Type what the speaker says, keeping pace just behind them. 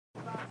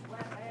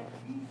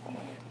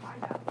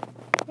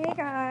Hey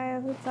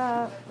guys, what's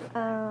up? It's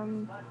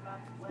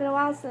been a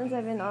while since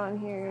I've been on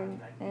here,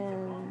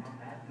 and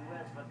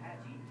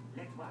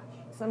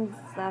some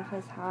stuff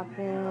has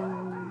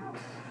happened.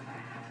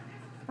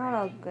 Not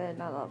all good,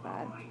 not all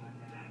bad.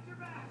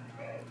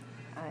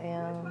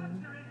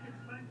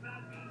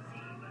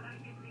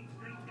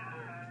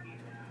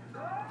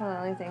 Hold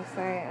on, let me think.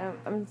 Sorry,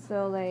 I'm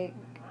so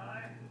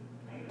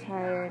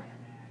tired.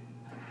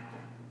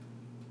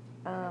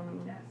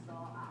 Hold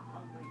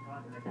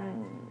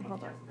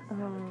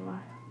on.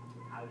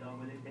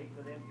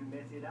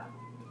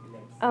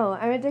 Oh,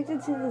 I'm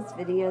addicted to this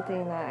video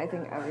thing that I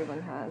think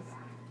everyone has.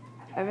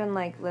 I've been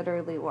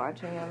literally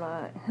watching a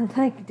lot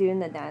and doing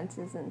the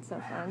dances and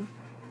so fun.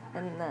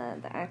 And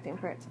the acting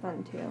part's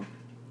fun too.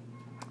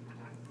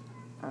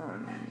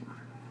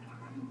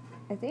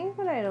 I think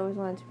what I'd always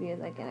wanted to be is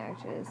an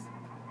actress.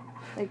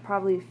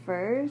 Probably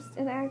first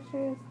an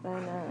actress,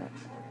 then a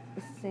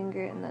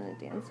singer, and then a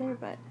dancer.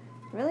 But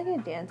I'm really good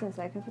at dancing,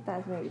 so I could put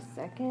that as maybe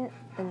second,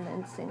 and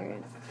then singer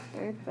is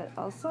third. But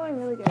also I'm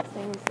really good at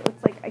singing, so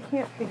it's I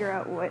can't figure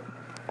out what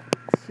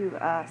to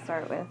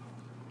start with.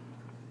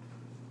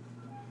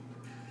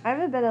 I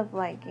have a bit of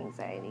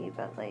anxiety,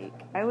 but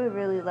I would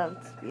really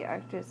love to be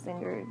actress,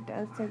 singer,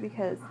 dancer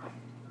because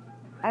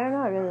I don't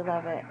know, I really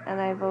love it, and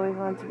I've always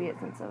wanted to be it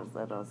since I was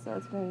little, so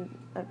it's been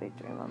a big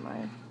dream of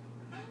mine.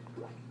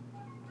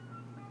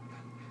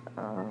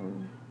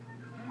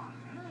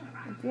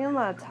 I'm feeling a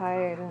lot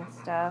tired and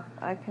stuff.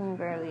 I can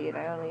barely eat.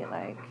 I only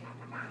eat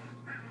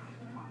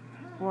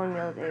one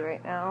meal a day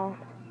right now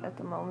at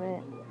the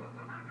moment,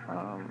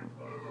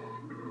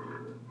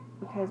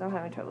 because I'm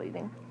having trouble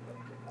eating.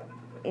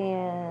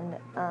 And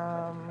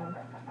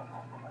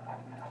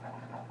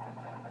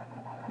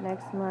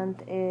next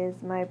month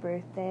is my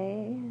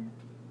birthday,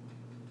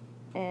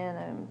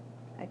 and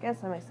I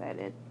guess I'm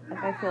excited. If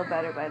I feel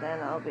better by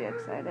then, I'll be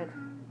excited.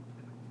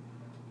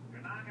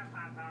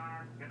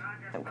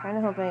 I'm kind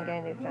of hoping I get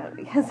a new phone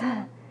because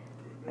my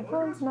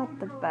phone's not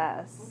the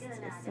best.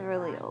 It's a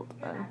really old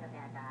one.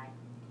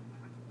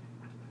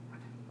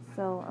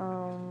 So,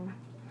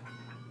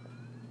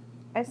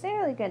 I say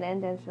really good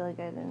and dance really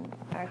good and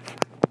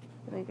act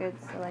really good.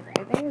 So, I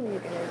think it'd be a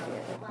good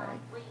idea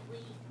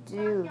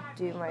to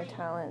do my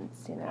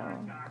talents,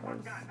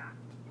 because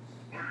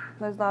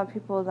there's a lot of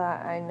people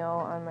that I know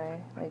on my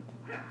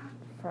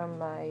from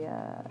my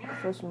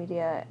social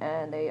media,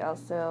 and they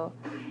also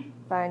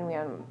find me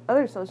on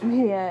other social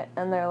media,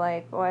 and they're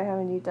like, why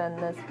haven't you done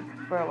this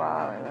for a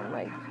while? And I'm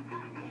I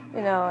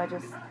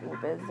just been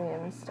busy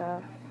and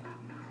stuff,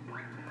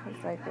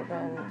 because I've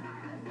been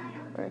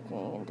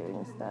working and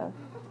doing stuff,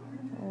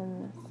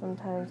 and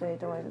sometimes I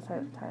don't just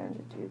have time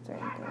to do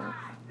certain things.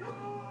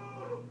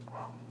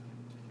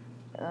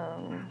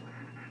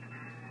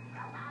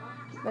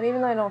 But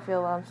even though I don't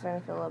feel well, I'm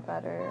starting to feel a little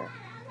better.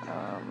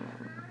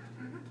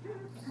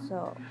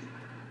 So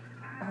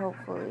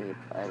hopefully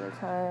by the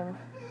time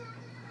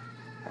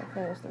I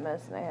finish the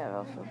medicine I have,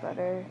 I'll feel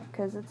better.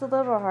 Because it's a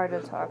little hard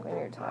to talk when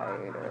you're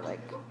tired, or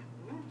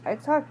I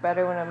talk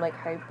better when I'm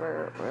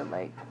hyper or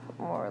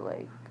more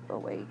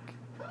awake.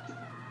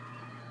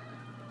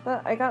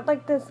 But I got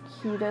this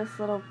cutest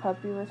little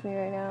puppy with me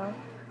right now,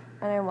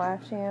 and I'm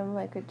watching him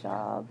like a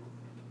job.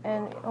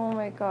 And oh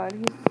my god,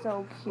 he's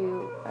so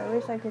cute. I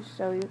wish I could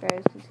show you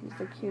guys because he's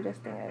the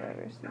cutest thing I've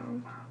ever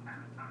seen.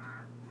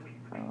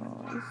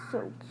 Oh, he's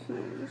so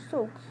cute. He's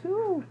so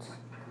cute.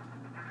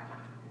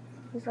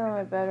 He's on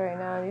my bed right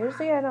now. And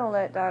usually I don't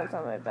let dogs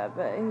on my bed,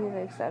 but he's an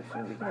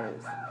exception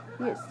because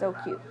he is so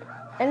cute.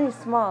 And he's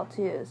small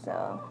too,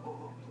 so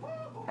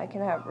I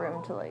can have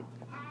room to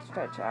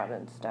stretch out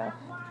and stuff.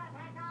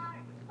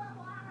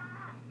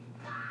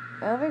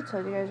 I don't know if I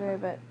told you guys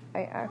already, but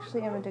I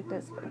actually am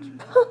addicted to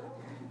SpongeBob.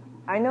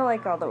 I know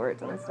all the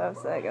words and stuff,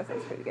 so I guess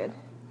that's pretty good.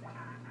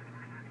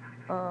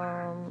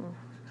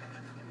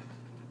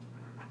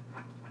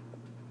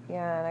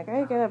 Yeah, and I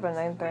gotta get up at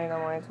 9:30 in the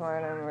morning tomorrow,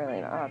 and I'm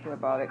really not happy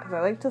about it, because I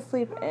like to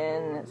sleep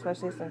in,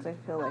 especially since I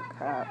feel like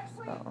crap,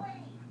 so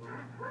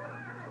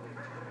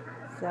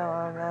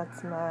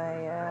that's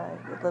my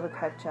little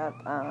catch-up.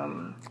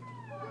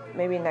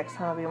 Maybe next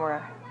time I'll be more,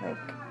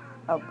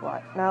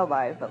 not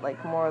alive, but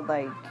more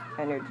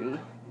energy.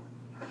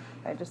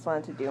 I just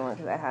wanted to do one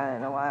because I hadn't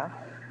in a while.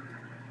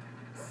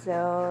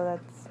 So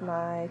that's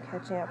my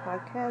catching up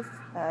podcast.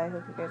 I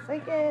hope you guys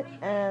like it,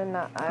 and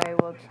I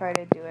will try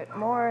to do it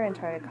more and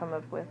try to come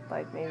up with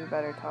maybe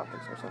better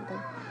topics or something.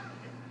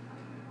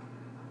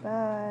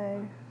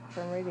 Bye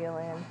from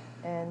Radioland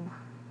and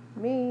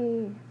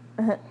me.